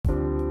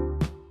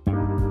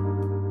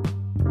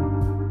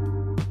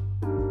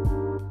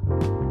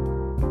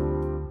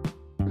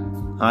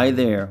Hi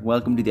there,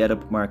 welcome to the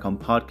Edit Marcom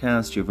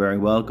podcast. You're very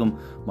welcome.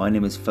 My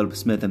name is Philip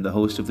Smith, I'm the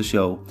host of the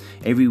show.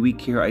 Every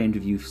week here I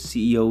interview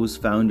CEOs,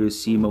 founders,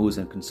 CMOs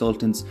and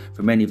consultants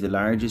for many of the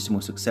largest and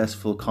most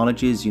successful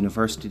colleges,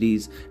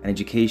 universities and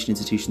education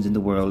institutions in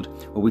the world,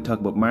 where we talk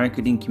about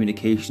marketing,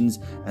 communications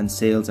and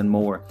sales and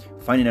more,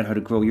 finding out how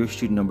to grow your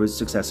student numbers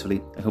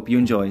successfully. I hope you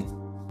enjoy.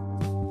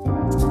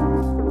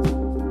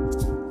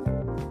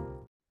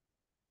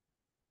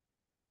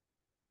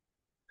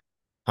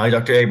 Hi,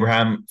 Dr.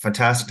 Abraham.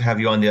 Fantastic to have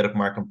you on the Edit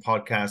Markham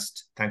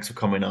podcast. Thanks for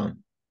coming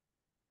on.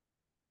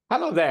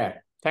 Hello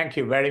there. Thank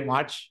you very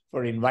much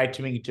for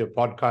inviting me to your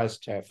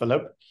podcast,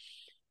 Philip.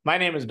 My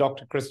name is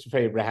Dr. Christopher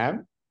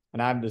Abraham,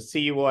 and I'm the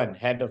CEO and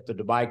head of the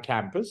Dubai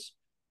campus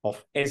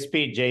of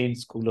Jain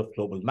School of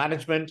Global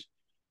Management,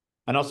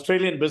 an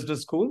Australian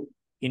business school,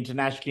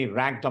 internationally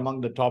ranked among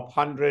the top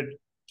 100,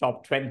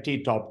 top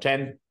 20, top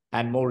 10,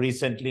 and more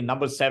recently,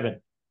 number 7,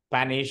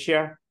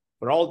 Pan-Asia,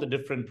 for all the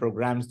different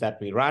programs that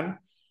we run.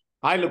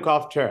 I look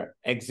after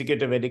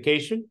executive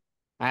education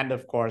and,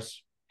 of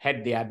course,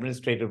 head the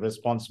administrative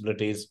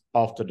responsibilities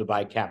of the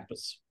Dubai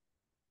campus.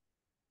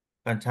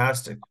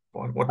 Fantastic.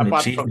 Boy, what an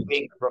Apart achievement. from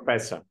being a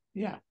professor.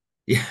 Yeah,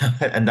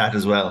 and that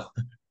as well.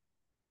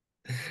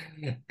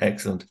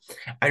 Excellent.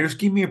 And just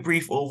give me a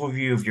brief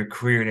overview of your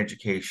career in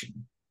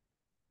education.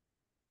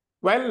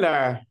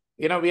 Well,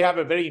 we have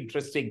a very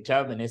interesting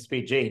term in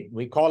SPJ.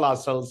 We call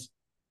ourselves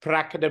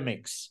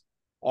pracademics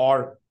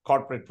or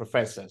corporate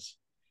professors.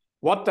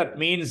 What that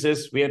means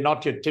is we are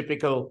not your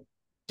typical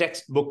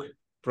textbook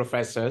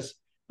professors.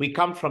 We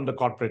come from the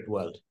corporate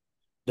world,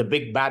 the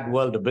big bad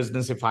world of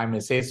business, if I may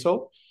say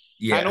so.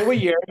 Yeah. And over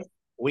here,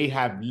 we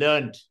have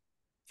learned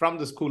from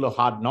the School of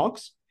Hard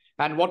Knocks.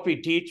 And what we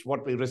teach,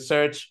 what we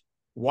research,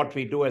 what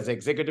we do as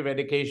executive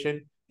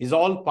education is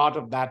all part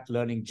of that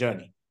learning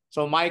journey.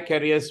 So my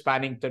career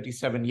spanning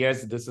 37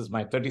 years, this is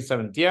my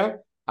 37th year.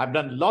 I've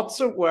done lots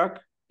of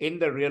work in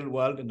the real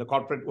world, in the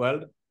corporate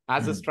world,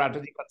 as a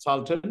strategy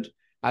consultant,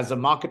 as a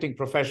marketing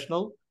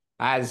professional,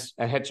 as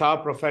a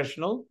HR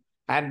professional,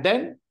 and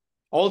then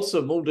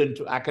also moved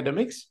into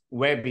academics,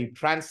 where we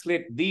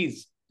translate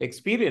these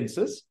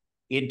experiences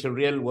into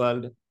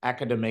real-world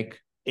academic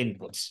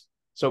inputs.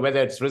 So whether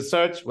it's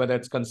research, whether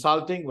it's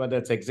consulting, whether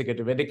it's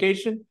executive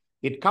education,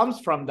 it comes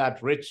from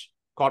that rich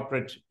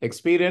corporate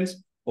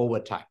experience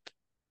over time.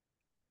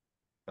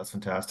 That's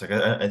fantastic.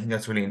 I think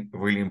that's really,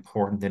 really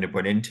important then to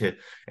put into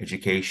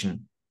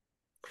education.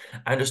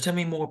 And just tell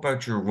me more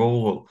about your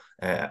role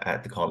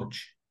at the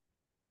college.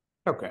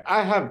 Okay,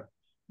 I have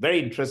very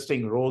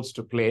interesting roles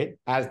to play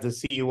as the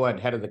CEO and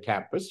head of the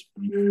campus.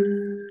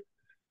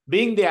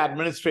 Being the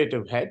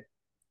administrative head,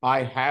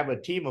 I have a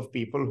team of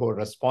people who are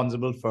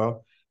responsible for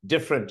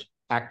different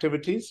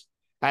activities,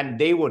 and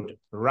they would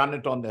run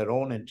it on their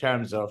own in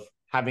terms of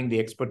having the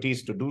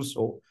expertise to do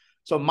so.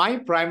 So my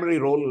primary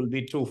role will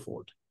be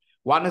twofold.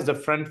 One is the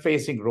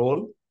front-facing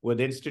role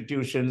with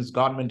institutions,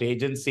 government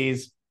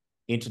agencies,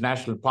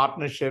 international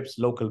partnerships,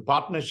 local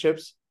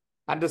partnerships.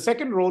 And the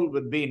second role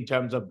would be in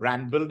terms of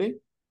brand building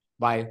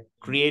by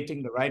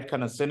creating the right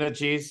kind of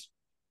synergies,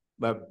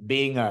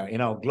 being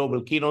a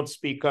global keynote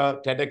speaker,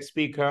 TEDx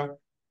speaker,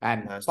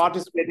 and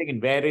participating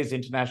in various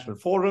international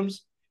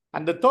forums.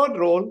 And the third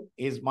role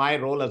is my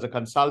role as a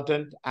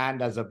consultant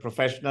and as a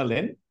professional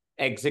in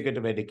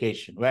executive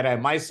education, where I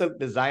myself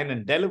design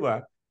and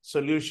deliver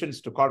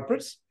solutions to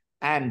corporates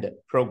and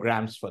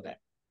programs for them.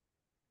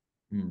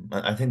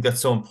 I think that's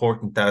so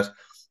important that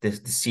the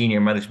senior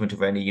management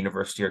of any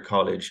university or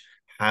college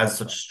has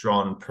such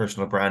strong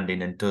personal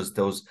branding and does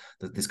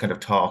this kind of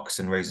talks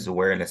and raises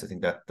awareness. I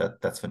think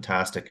that's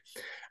fantastic.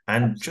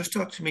 And just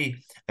talk to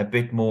me a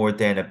bit more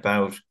then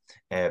about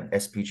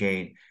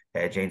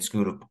Jain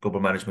School of Global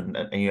Management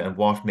and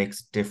what makes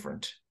it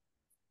different.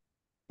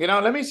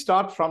 Let me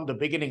start from the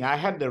beginning. I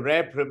had the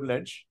rare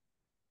privilege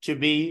to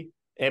be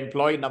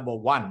employee number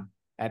 1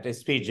 at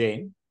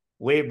Jain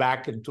way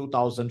back in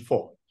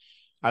 2004.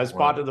 I was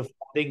part of the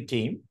founding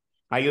team.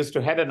 I used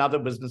to head another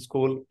business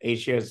school,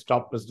 Asia's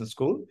top business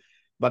school,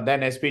 but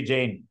then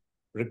Jain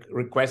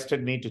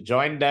requested me to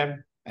join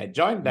them. I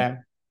joined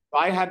them.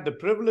 I had the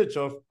privilege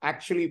of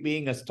actually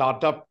being a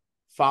startup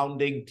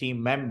founding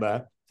team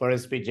member for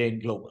Jain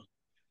Global.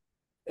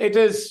 It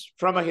is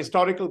from a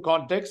historical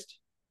context.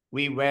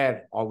 We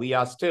were, or we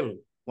are still,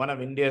 one of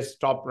India's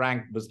top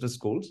ranked business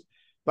schools.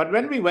 But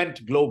when we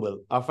went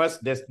global, our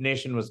first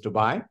destination was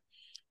Dubai.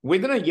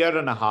 Within a year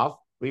and a half,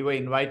 we were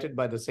invited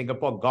by the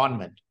Singapore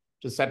government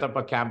to set up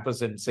a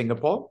campus in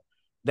Singapore.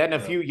 Then a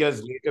few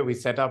years later, we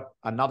set up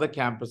another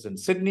campus in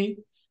Sydney.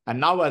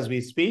 And now as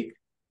we speak,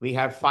 we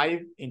have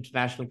 5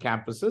 international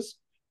campuses: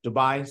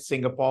 Dubai,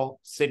 Singapore,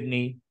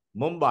 Sydney,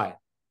 Mumbai,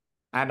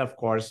 and of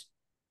course,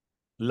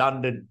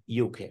 London,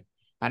 UK.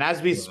 And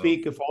as we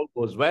speak, if all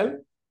goes well,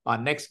 our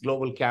next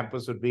global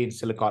campus would be in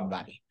Silicon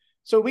Valley.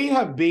 So we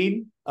have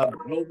been a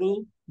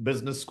global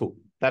business school.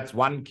 That's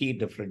one key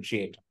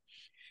differentiator.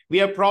 We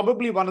are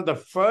probably one of the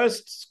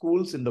first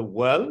schools in the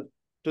world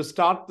to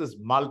start this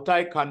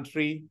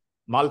multi-country,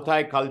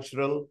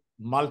 multicultural,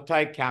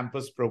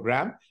 multi-campus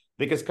program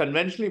because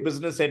conventionally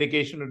business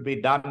education would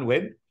be done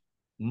with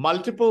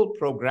multiple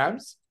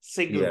programs,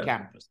 single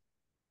campus.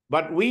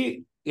 But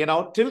we,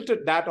 tilted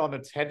that on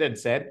its head and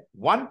said,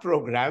 one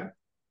program,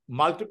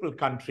 multiple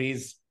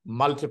countries,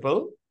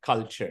 multiple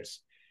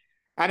cultures.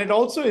 And it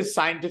also is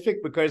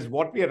scientific because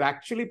what we are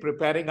actually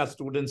preparing our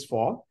students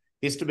for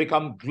is to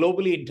become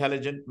globally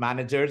intelligent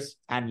managers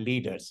and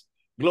leaders.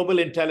 Global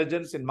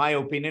intelligence, in my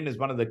opinion, is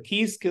one of the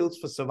key skills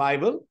for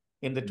survival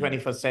in the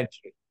 21st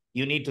century.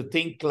 You need to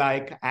think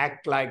like,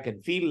 act like,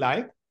 and feel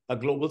like a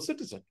global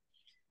citizen.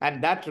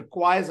 And that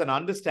requires an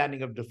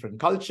understanding of different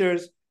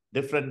cultures,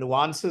 different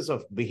nuances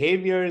of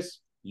behaviors,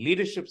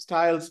 leadership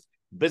styles,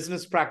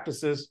 business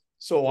practices,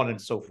 so on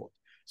and so forth.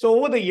 So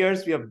over the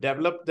years, we have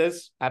developed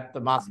this at the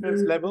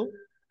master's level,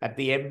 at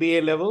the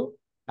MBA level,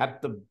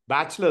 at the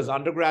bachelor's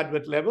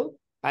undergraduate level,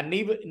 and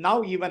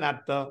even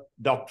at the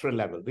doctoral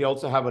level. We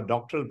also have a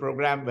doctoral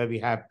program where we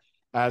have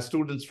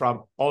students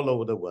from all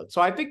over the world.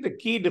 So I think the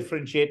key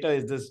differentiator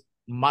is this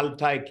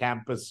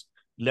multi-campus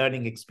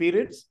learning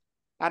experience.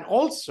 And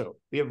also,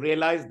 we have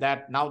realized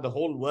that now the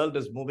whole world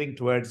is moving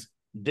towards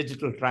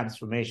digital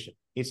transformation.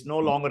 It's no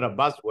longer a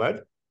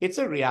buzzword, it's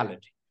a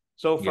reality.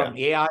 So from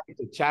AI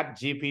to chat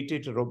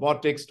GPT to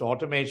robotics to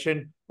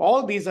automation,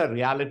 all these are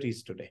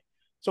realities today.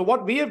 So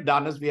what we have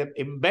done is we have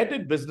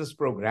embedded business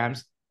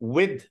programs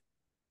with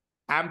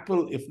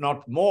ample, if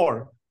not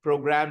more,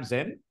 programs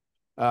in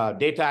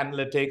data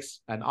analytics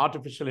and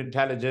artificial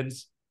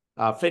intelligence,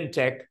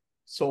 fintech,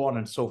 so on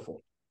and so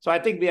forth. So I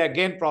think we are,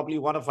 again, probably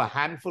one of a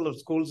handful of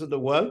schools in the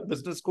world,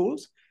 business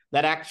schools,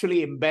 that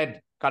actually embed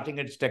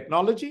cutting-edge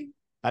technology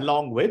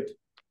along with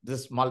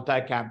this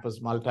multi-campus,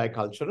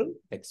 multicultural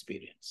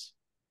experience.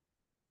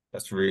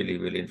 That's really,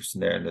 really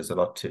interesting there. And there's a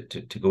lot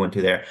to go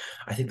into there.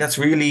 I think that's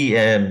really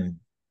a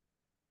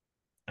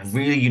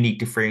really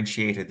unique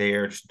differentiator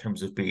there, just in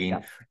terms of being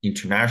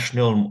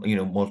international,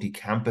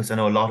 multi-campus. I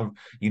know a lot of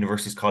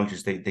universities,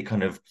 colleges, they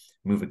kind of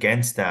move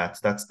against that.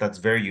 That's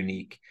very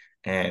unique.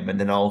 And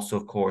then also,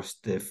 of course,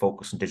 the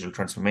focus on digital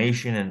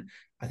transformation. And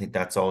I think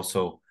that's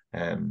also,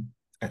 I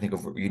think,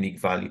 of unique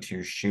value to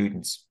your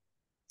students.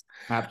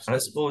 Absolutely. And I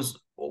suppose,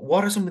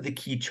 what are some of the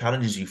key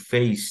challenges you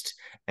faced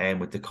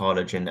with the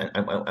college and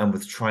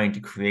with trying to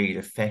create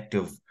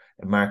effective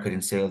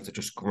marketing, sales, or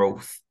just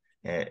growth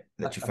that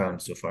you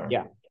found so far?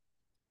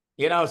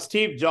 Yeah.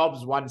 Steve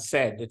Jobs once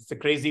said, it's the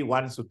crazy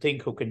ones who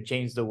think who can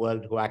change the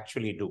world who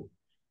actually do.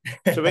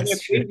 So when you're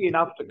crazy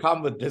enough to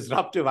come with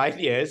disruptive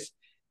ideas,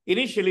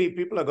 initially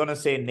people are going to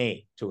say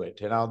nay to it.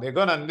 They're not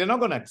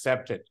going to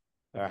accept it,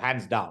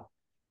 hands down.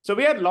 So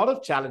we had a lot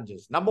of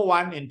challenges. Number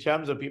one, in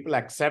terms of people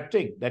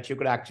accepting that you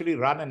could actually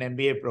run an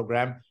MBA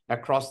program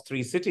across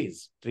three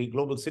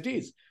global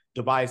cities,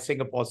 Dubai,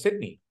 Singapore,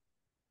 Sydney.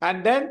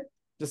 And then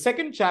the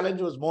second challenge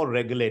was more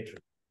regulatory,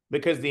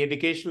 because the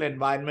educational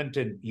environment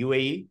in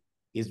UAE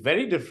is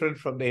very different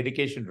from the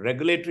education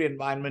regulatory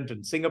environment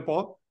in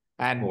Singapore.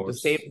 And the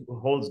same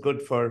holds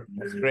good for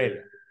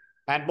Australia.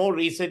 And more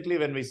recently,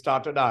 when we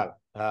started our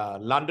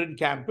London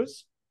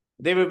campus,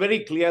 they were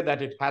very clear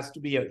that it has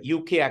to be a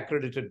UK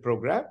accredited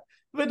program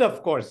with,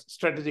 of course,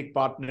 strategic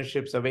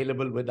partnerships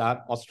available with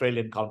our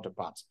Australian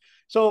counterparts.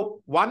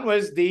 So one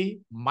was the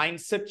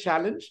mindset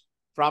challenge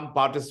from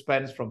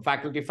participants, from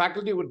faculty.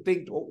 Faculty would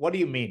think, what do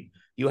you mean?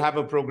 You have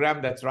a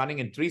program that's running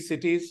in 3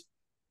 cities.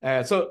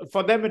 So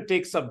for them, it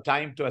takes some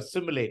time to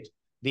assimilate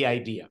the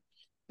idea.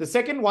 The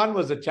second one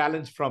was a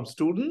challenge from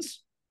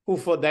students who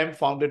for them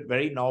found it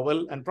very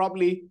novel and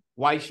probably,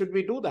 why should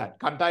we do that?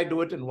 Can't I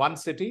do it in one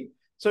city?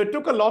 So it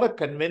took a lot of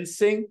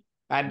convincing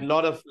and a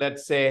lot of,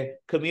 let's say,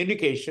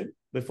 communication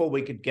before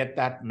we could get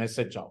that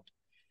message out.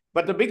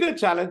 But the bigger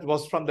challenge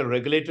was from the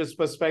regulator's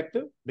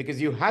perspective, because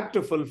you had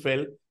to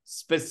fulfill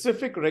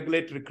specific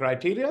regulatory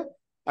criteria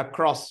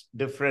across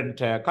different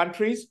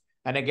countries.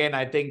 And again,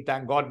 I think,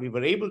 thank God, we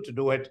were able to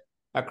do it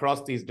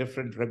across these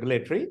different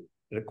regulatory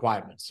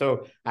requirements.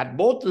 So at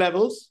both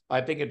levels,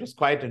 I think it was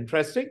quite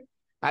interesting.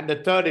 And the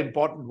third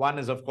important one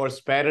is, of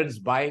course, parents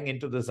buying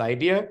into this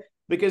idea,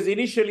 because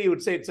initially you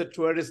would say it's a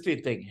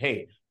touristy thing.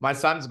 Hey, my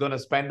son's going to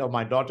spend, or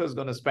my daughter's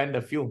going to spend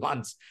a few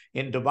months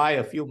in Dubai,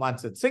 a few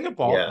months in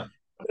Singapore. Yeah.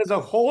 There's a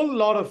whole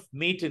lot of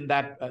meat in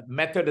that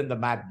method in the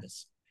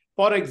madness.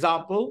 For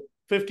example,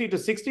 50 to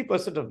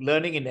 60% of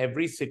learning in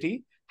every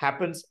city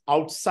happens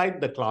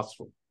outside the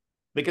classroom,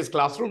 because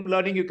classroom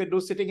learning you can do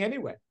sitting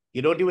anywhere.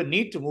 You don't even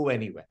need to move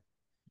anywhere.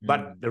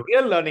 But the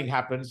real learning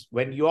happens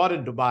when you are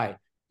in Dubai.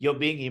 You're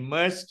being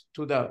immersed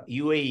to the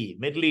UAE,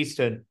 Middle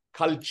Eastern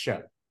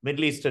culture,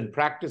 Middle Eastern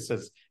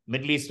practices,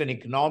 Middle Eastern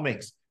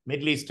economics,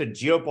 Middle Eastern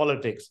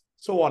geopolitics,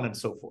 so on and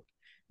so forth.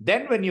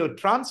 Then when you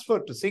transfer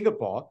to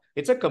Singapore,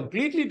 it's a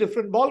completely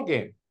different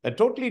ballgame, a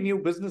totally new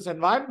business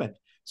environment.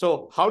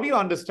 So how do you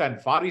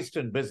understand Far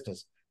Eastern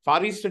business,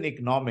 Far Eastern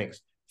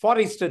economics, Far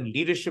Eastern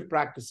leadership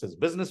practices,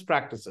 business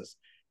practices,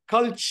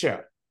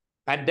 culture?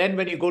 And then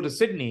when you go to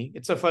Sydney,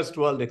 it's a first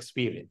world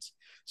experience.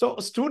 So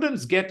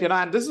students get,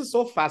 and this is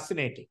so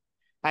fascinating.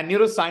 And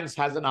neuroscience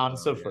has an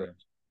answer for it.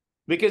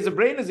 Because the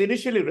brain is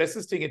initially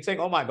resisting. It's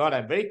saying, oh my God,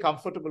 I'm very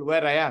comfortable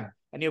where I am.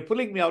 And you're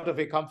pulling me out of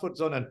a comfort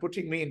zone and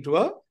putting me into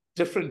a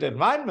different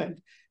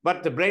environment.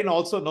 But the brain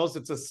also knows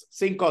it's a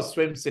sink or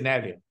swim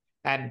scenario.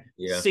 And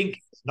sink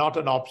is not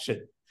an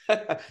option.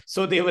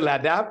 So they will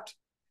adapt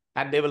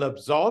and they will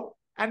absorb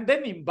and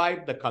then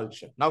imbibe the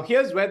culture. Now,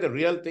 here's where the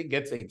real thing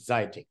gets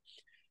exciting.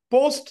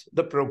 Post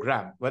the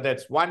program, whether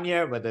it's 1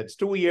 year, whether it's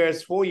 2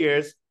 years, 4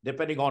 years,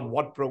 depending on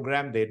what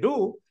program they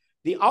do,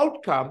 the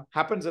outcome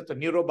happens at the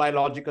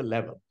neurobiological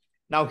level.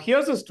 Now,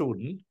 here's a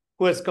student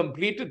who has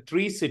completed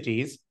 3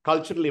 cities,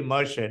 cultural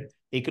immersion,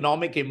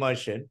 economic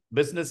immersion,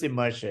 business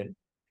immersion,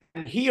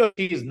 and he or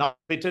she is now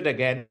pitted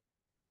against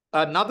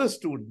another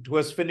student who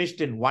has finished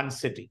in 1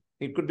 city.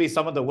 It could be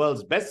some of the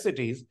world's best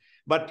cities,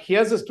 but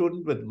here's a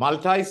student with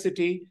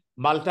multi-city,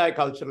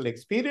 multicultural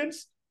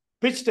experience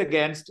pitched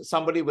against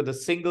somebody with a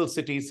single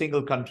city,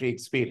 single country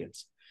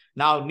experience.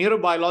 Now,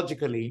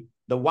 neurobiologically,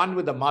 the one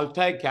with the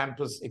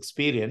multi-campus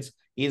experience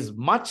is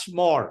much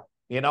more,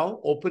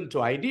 open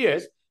to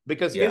ideas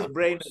because his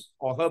brain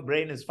or her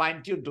brain is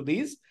fine-tuned to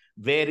these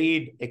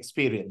varied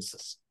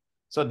experiences.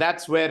 So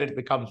that's where it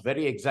becomes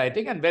very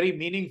exciting and very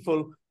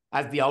meaningful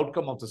as the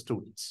outcome of the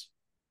students.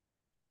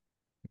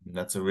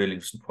 That's a really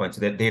interesting point.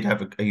 So they'd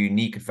have a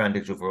unique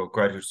advantage over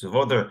graduates of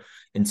other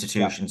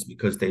institutions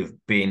because they've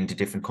been to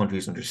different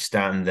countries,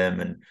 understand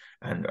them,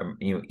 and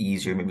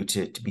easier maybe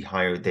to be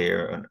hired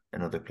there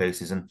and other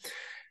places. And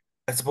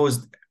I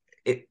suppose,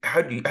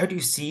 how do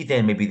you see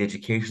then maybe the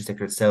education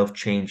sector itself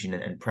changing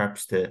and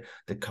perhaps the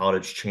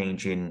college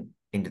changing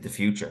into the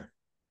future?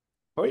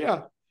 Oh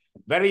yeah,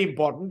 very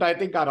important. I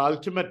think our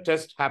ultimate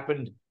test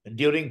happened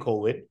during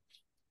COVID,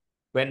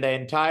 when the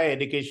entire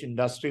education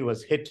industry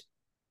was hit,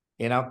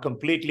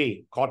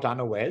 completely caught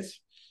unawares.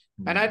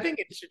 And I think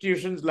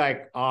institutions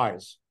like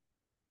ours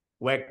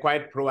were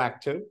quite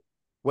proactive,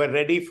 were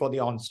ready for the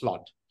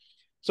onslaught.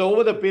 So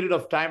over the period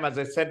of time, as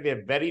I said, we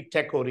are very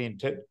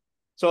tech-oriented.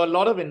 So a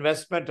lot of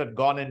investment had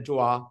gone into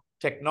our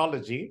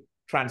technology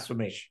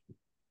transformation.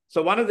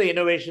 So one of the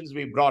innovations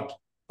we brought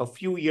a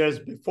few years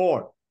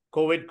before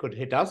COVID could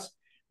hit us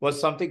was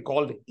something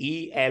called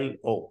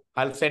ELO.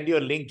 I'll send you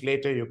a link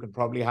later. You can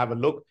probably have a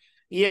look.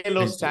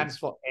 ELO stands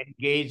for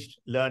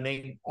Engaged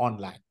Learning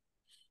Online.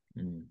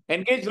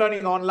 Engaged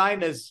Learning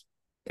Online is,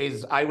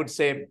 I would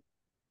say,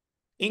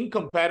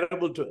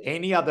 incomparable to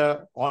any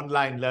other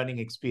online learning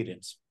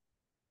experience.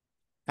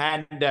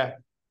 And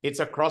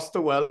it's across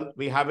the world.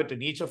 We have it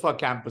in each of our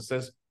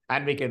campuses,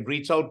 and we can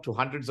reach out to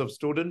hundreds of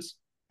students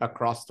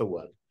across the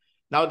world.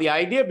 Now, the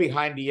idea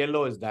behind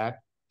ELO is that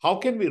how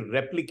can we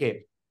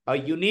replicate a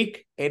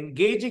unique,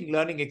 engaging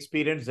learning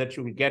experience that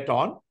you will get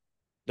on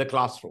the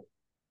classroom?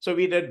 So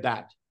we did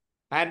that.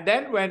 And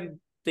then when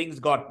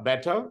things got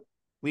better,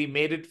 we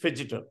made it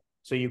phygital.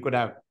 So you could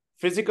have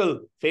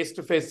physical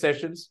face-to-face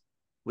sessions.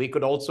 We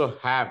could also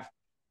have,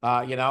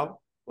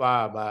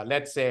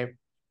 let's say,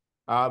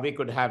 we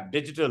could have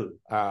digital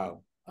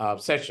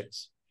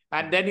sessions.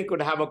 And then you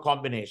could have a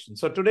combination.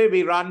 So today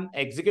we run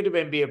executive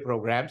MBA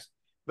programs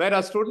where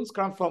our students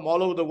come from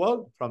all over the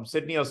world, from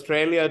Sydney,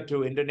 Australia,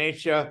 to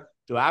Indonesia,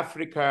 to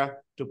Africa,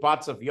 to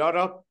parts of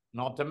Europe,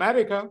 North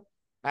America.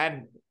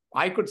 And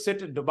I could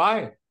sit in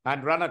Dubai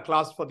and run a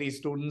class for these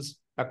students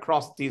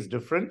across these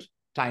different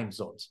time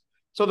zones.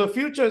 So the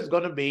future is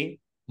going to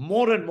be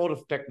more and more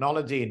of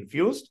technology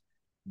infused,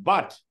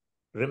 but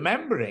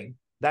remembering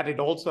that it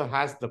also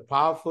has the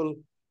powerful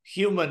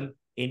human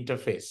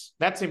interface.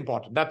 That's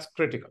important. That's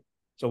critical.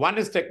 So one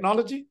is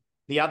technology,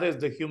 the other is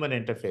the human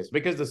interface,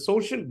 because the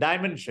social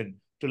dimension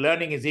to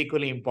learning is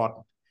equally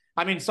important.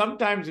 I mean,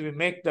 sometimes we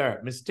make the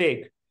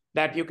mistake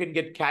that you can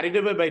get carried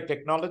away by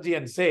technology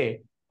and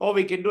say, oh,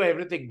 we can do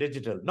everything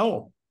digital.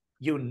 No,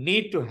 you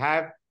need to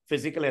have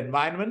physical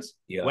environments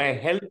where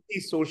healthy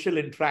social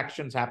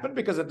interactions happen,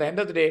 because at the end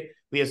of the day,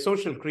 we are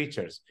social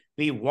creatures.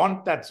 We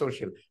want that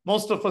social.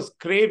 Most of us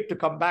crave to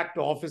come back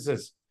to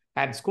offices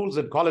and schools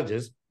and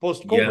colleges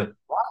post-COVID.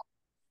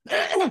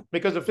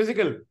 Because the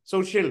physical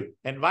social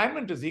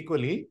environment is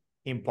equally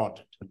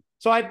important.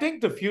 So I think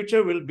the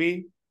future will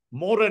be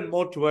more and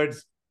more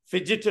towards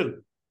phygital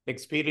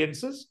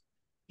experiences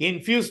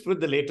infused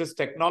with the latest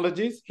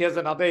technologies. Here's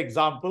another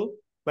example.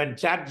 When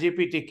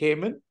ChatGPT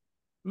came in,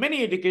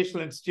 many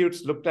educational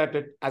institutes looked at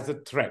it as a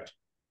threat.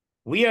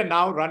 We are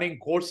now running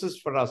courses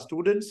for our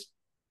students,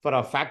 for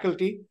our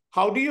faculty.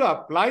 How do you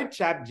apply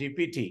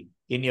ChatGPT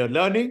in your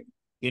learning,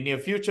 in your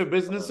future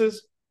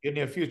businesses, in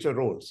your future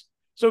roles?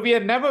 So we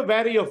are never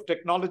wary of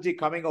technology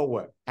coming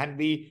over, and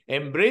we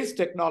embrace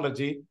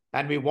technology,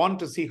 and we want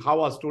to see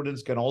how our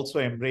students can also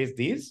embrace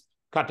these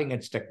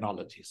cutting-edge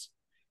technologies.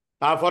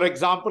 For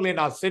example, in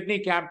our Sydney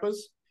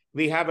campus,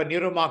 we have a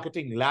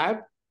neuromarketing lab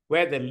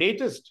where the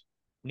latest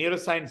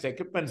neuroscience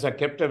equipments are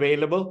kept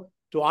available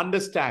to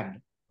understand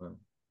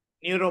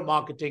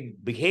neuromarketing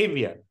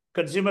behavior,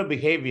 consumer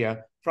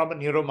behavior from a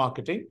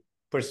neuromarketing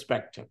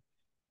perspective.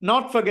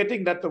 Not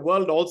forgetting that the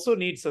world also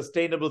needs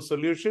sustainable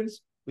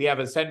solutions. We have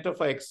a Center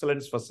for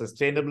Excellence for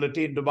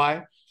Sustainability in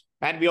Dubai.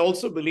 And we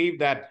also believe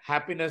that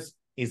happiness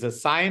is a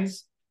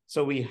science.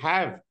 So we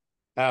have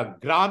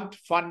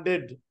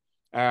grant-funded,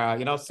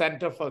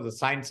 Center for the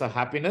Science of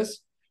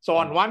Happiness. So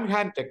on one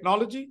hand,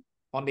 technology,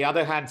 on the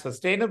other hand,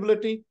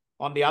 sustainability,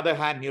 on the other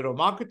hand,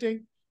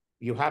 neuromarketing.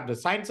 You have the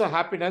Science of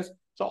Happiness.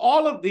 So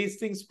all of these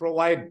things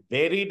provide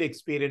varied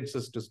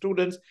experiences to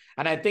students.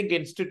 And I think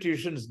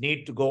institutions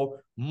need to go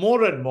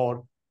more and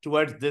more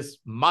towards this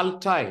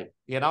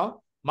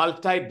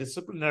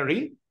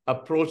multidisciplinary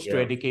approach to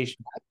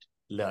education and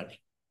learning.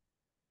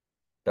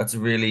 That's a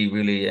really,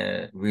 really,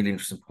 really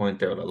interesting point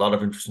there. A lot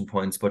of interesting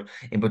points, but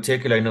in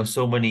particular, I know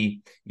so many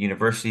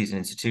universities and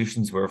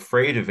institutions were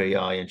afraid of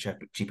AI and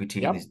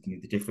GPT and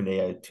the different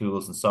AI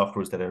tools and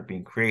softwares that are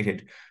being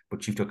created.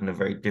 But you've taken a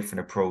very different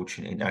approach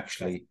in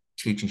actually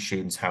teaching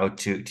students how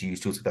to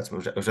use tools. That's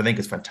which I think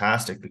is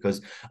fantastic,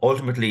 because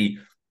ultimately,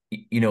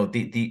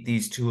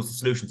 these tools and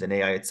solutions and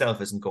AI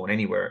itself isn't going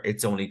anywhere.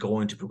 It's only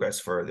going to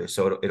progress further.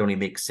 So it only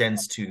makes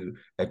sense to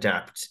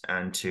adapt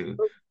and to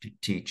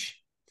teach.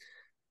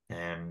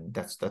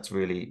 That's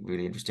really,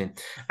 really interesting.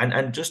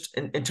 And just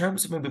in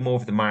terms of maybe more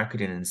of the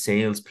marketing and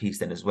sales piece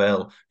then as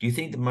well, do you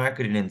think the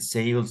marketing and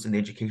sales in the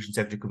education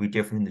sector could be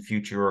different in the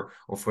future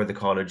or for the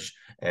college,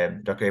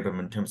 Dr. Abraham,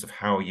 in terms of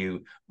how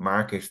you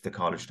market the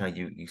college and how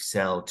you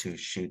sell to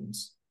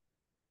students?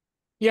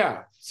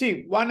 Yeah.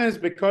 See, one is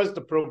because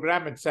the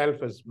program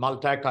itself is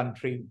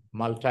multi-country,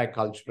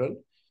 multicultural.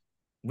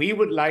 We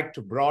would like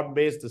to broad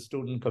base the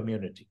student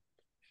community.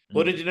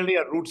 Originally,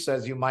 our roots,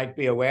 as you might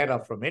be aware,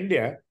 are from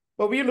India,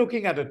 but we're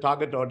looking at a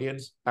target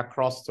audience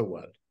across the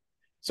world.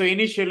 So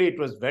initially, it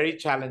was very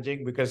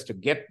challenging because to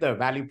get the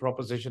value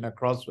proposition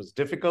across was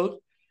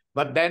difficult.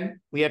 But then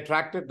we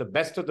attracted the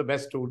best of the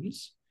best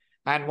students.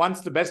 And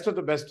once the best of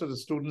the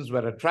students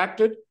were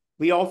attracted,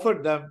 we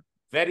offered them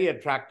very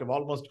attractive,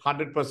 almost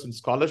 100%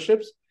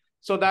 scholarships,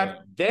 so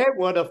that their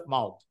word of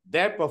mouth,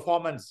 their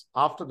performance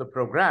after the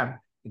program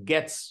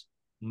gets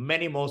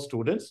many more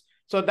students.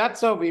 So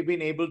that's how we've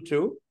been able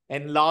to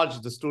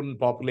enlarge the student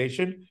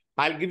population.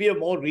 I'll give you a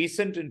more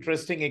recent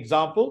interesting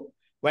example.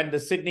 When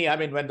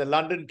the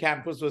London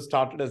campus was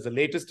started as the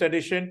latest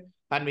edition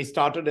and we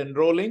started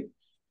enrolling,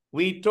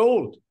 we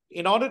told,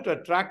 in order to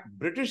attract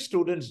British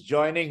students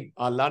joining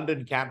our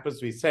London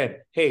campus, we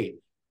said, hey,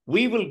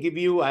 we will give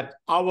you at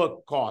our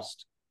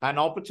cost an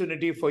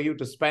opportunity for you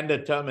to spend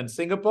a term in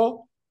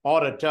Singapore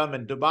or a term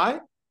in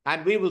Dubai,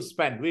 and we'll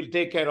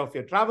take care of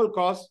your travel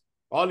costs.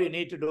 All you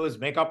need to do is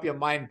make up your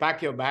mind,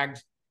 pack your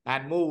bags,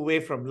 and move away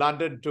from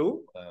London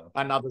to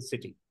another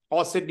city,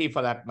 or Sydney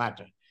for that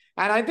matter.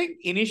 And I think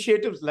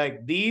initiatives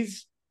like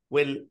these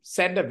will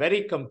send a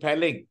very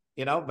compelling,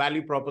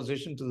 value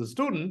proposition to the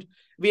student.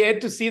 We had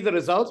to see the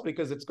results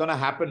because it's going to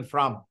happen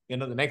from, the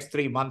next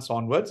 3 months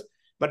onwards.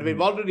 But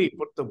we've already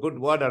put the good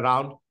word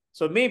around.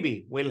 So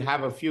maybe we'll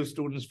have a few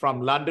students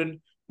from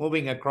London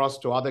moving across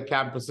to other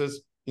campuses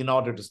in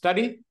order to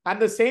study.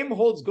 And the same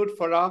holds good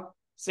for our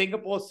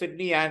Singapore,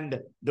 Sydney, and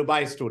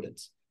Dubai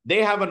students.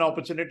 They have an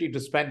opportunity to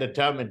spend a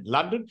term in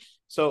London.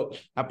 So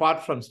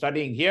apart from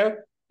studying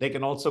here, they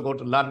can also go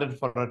to London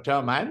for a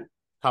term and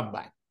come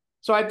back.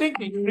 So I think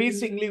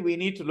increasingly we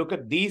need to look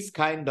at these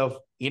kind of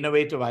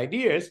innovative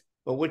ideas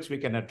for which we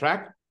can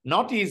attract.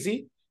 Not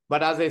easy,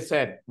 but as I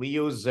said, we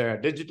use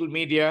digital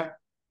media,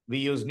 we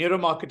use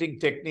neuromarketing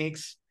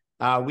techniques,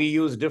 we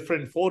use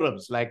different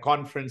forums like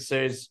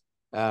conferences,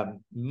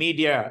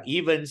 media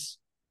events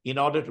in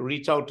order to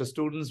reach out to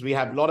students. We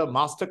have a lot of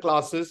master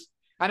classes,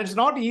 and it's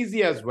not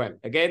easy as well.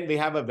 Again, we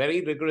have a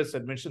very rigorous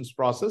admissions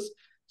process.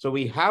 So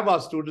we have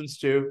our students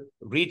to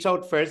reach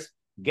out first,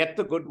 get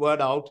the good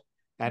word out,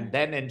 and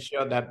then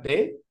ensure that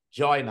they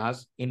join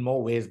us in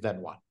more ways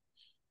than one.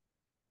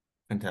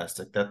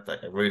 Fantastic. That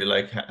I really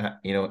like,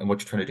 and what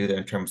you're trying to do there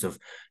in terms of,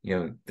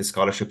 the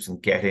scholarships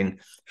and getting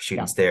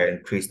students there,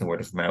 increasing the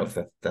word of mouth.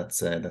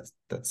 That's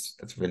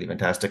really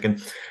fantastic.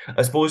 And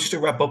I suppose just to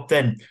wrap up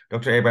then,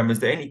 Dr. Abraham, is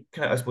there any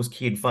kind of,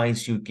 key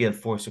advice you'd give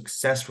for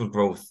successful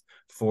growth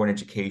for an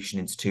education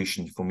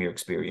institution from your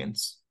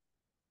experience?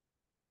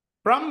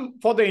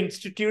 For the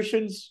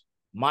institutions,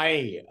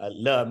 my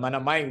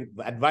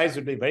advice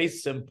would be very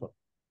simple.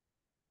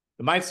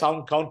 It might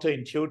sound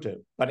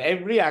counterintuitive, but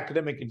every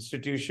academic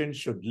institution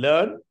should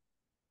learn,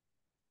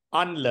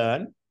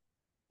 unlearn,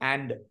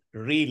 and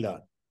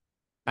relearn.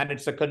 And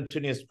it's a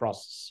continuous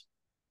process.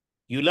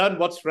 You learn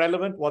what's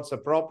relevant, what's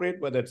appropriate,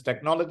 whether it's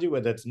technology,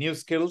 whether it's new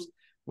skills,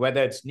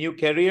 whether it's new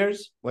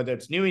careers, whether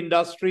it's new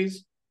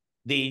industries,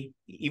 the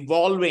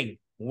evolving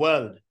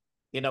world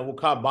in a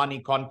VUCA Bani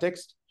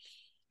context.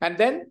 And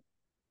then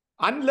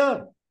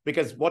unlearn,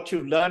 because what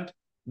you've learned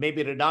may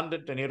be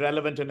redundant and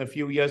irrelevant in a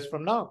few years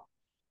from now.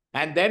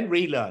 And then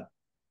relearn.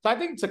 So I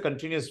think it's a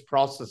continuous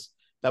process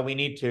that we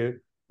need to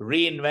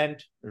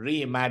reinvent,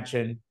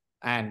 reimagine,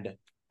 and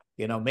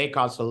make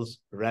ourselves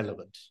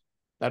relevant.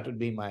 That would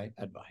be my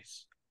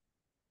advice.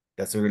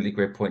 That's a really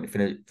great point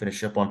to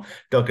finish up on.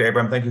 Dr.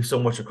 Abraham, thank you so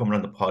much for coming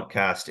on the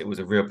podcast. It was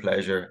a real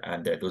pleasure,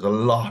 and there was a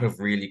lot of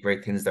really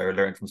great things that I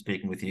learned from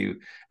speaking with you,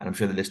 and I'm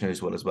sure the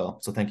listeners will as well.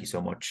 So thank you so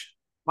much.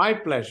 My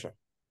pleasure.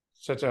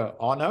 Such an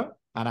honor,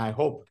 and I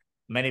hope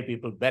many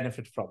people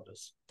benefit from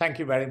this. Thank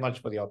you very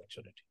much for the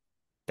opportunity.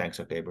 Thanks,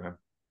 Dr. Abraham.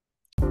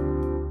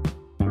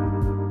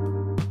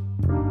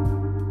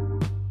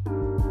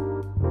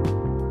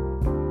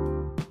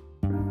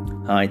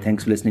 Hi,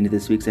 thanks for listening to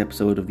this week's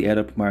episode of the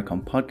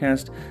edupmarcom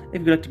podcast.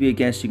 If you'd like to be a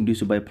guest, you can do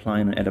so by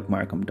applying on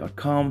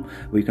edupmarcom.com,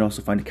 where you can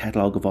also find a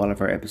catalogue of all of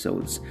our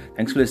episodes.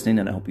 Thanks for listening,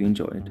 and I hope you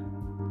enjoyed.